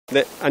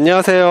네,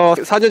 안녕하세요.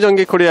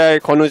 산요전기 코리아의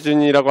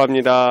권우준이라고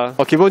합니다.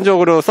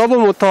 기본적으로 서브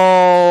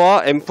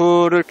모터와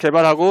앰프를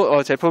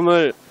개발하고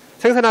제품을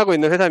생산하고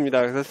있는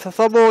회사입니다. 그래서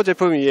서버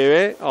제품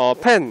이외에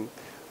팬,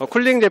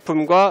 쿨링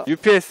제품과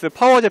UPS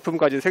파워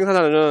제품까지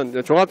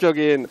생산하는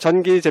종합적인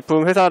전기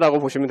제품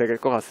회사라고 보시면 될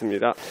것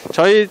같습니다.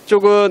 저희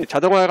쪽은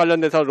자동화에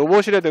관련돼서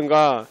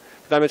로봇이라든가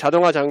그다음에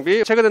자동화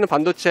장비, 최근에는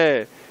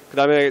반도체,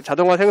 그다음에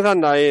자동화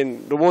생산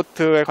라인,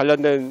 로봇에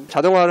관련된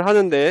자동화를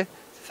하는데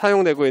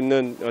사용되고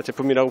있는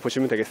제품이라고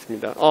보시면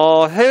되겠습니다.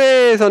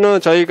 해외에서는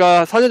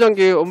저희가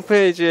산요전기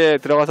홈페이지에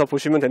들어가서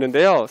보시면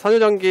되는데요.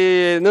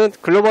 산요전기는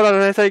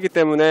글로벌한 회사이기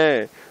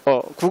때문에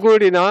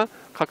구글이나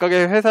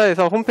각각의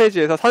회사에서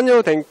홈페이지에서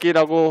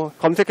산요전기라고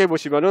검색해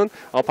보시면은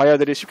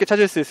바이어들이 쉽게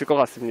찾을 수 있을 것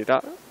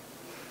같습니다.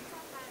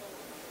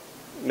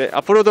 네,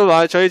 앞으로도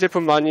저희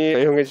제품 많이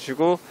애용해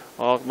주시고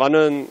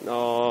많은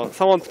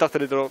성원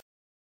부탁드리도록